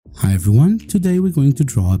Hi everyone, today we're going to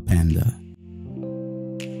draw a panda.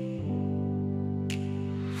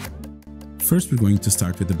 First we're going to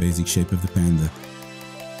start with the basic shape of the panda.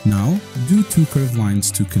 Now do two curved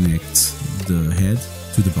lines to connect the head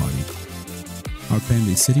to the body. Our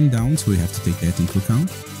panda is sitting down, so we have to take that into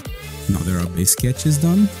account. Now there are base sketches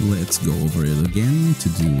done, let's go over it again to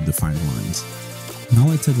do the final lines. Now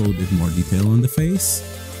let's add a little bit more detail on the face,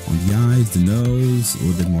 on the eyes, the nose, a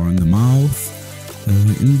little bit more on the mouth.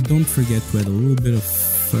 And don't forget to add a little bit of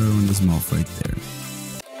fur on his mouth right there.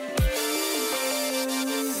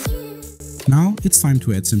 Now it's time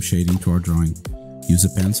to add some shading to our drawing. Use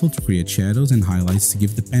a pencil to create shadows and highlights to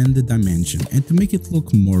give the panda dimension and to make it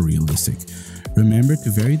look more realistic. Remember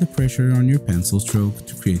to vary the pressure on your pencil stroke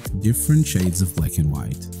to create different shades of black and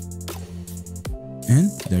white.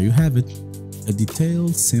 And there you have it, a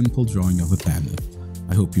detailed, simple drawing of a panda.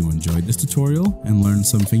 I hope you enjoyed this tutorial and learned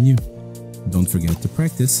something new. Don't forget to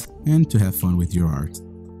practice and to have fun with your art.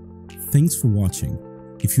 Thanks for watching.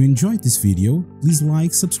 If you enjoyed this video, please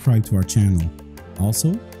like, subscribe to our channel.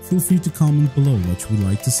 Also, feel free to comment below what you would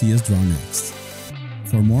like to see us draw next.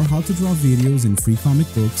 For more how to draw videos and free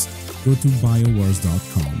comic books, go to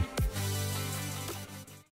BIOWARS.com.